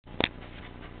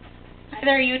Hi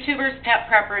there, YouTubers. Pet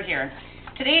Prepper here.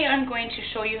 Today I'm going to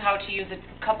show you how to use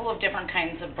a couple of different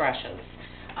kinds of brushes.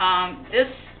 This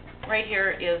right here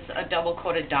is a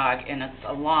double-coated dog, and it's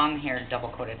a long-haired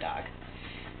double-coated dog.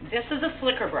 This is a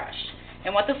slicker brush,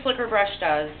 and what the slicker brush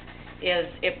does is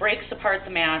it breaks apart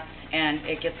the mats and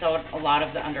it gets out a lot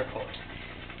of the undercoat.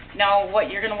 Now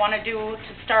what you're going to want to do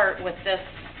to start with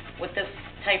this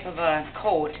type of a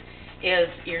coat is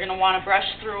you're going to want to brush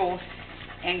through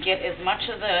and get as much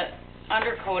of the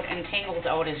undercoat and tangles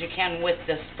out as you can with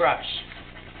this brush.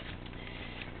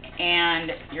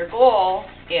 And your goal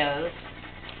is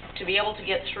to be able to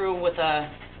get through with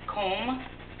a comb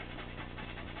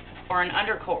or an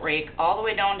undercoat rake all the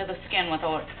way down to the skin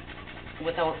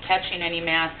without catching any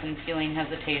mats and feeling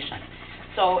hesitation.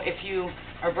 So if you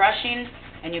are brushing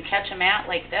and you catch a mat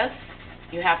like this,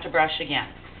 you have to brush again.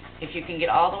 If you can get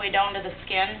all the way down to the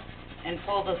skin and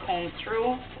pull the comb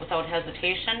through without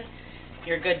hesitation,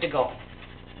 you're good to go.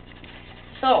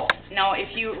 So now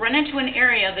if you run into an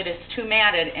area that is too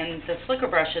matted and the slicker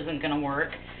brush isn't going to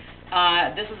work,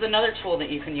 this is another tool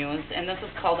that you can use, and this is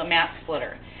called a mat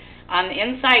splitter. On the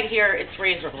inside here, it's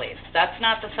razor blades. That's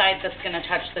not the side that's going to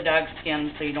touch the dog's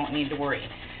skin, so you don't need to worry.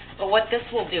 But what this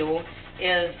will do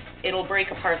is it'll break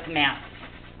apart the mats.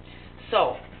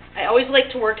 So I always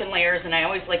like to work in layers, and I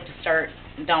always like to start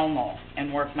down low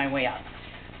and work my way up.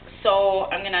 So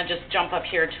I'm going to just jump up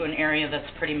here to an area that's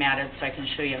pretty matted so I can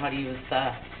show you how to use the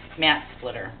mat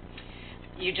splitter.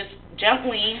 You just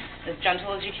gently, as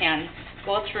gentle as you can,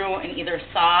 go through and either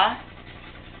saw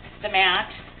the mat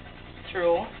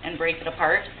through and break it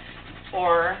apart,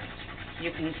 or you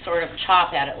can sort of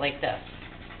chop at it like this.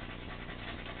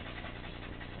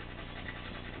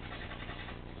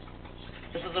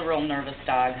 This is a real nervous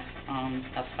dog.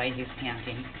 That's why he's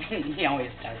panting. He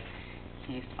always does.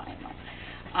 He's fine though.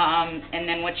 And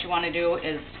then what you want to do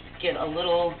is get a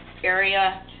little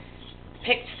area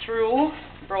picked through,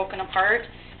 broken apart,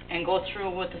 and go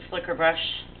through with the slicker brush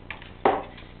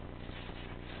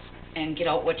and get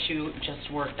out what you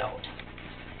just worked out.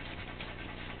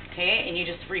 Okay, and you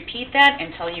just repeat that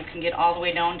until you can get all the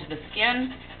way down to the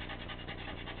skin.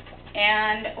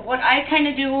 And what I kind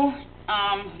of do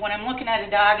when I'm looking at a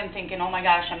dog and thinking, oh my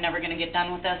gosh, I'm never going to get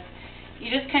done with this, you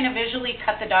just kind of visually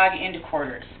cut the dog into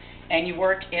quarters. And you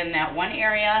work in that one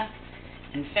area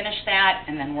and finish that,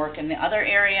 and then work in the other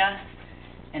area,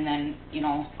 and then, you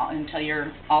know, until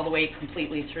you're all the way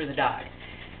completely through the dog.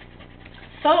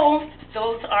 So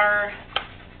those are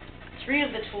 3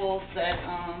 of the tools that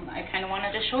I kind of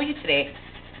wanted to show you today.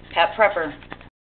 Pet Prepper.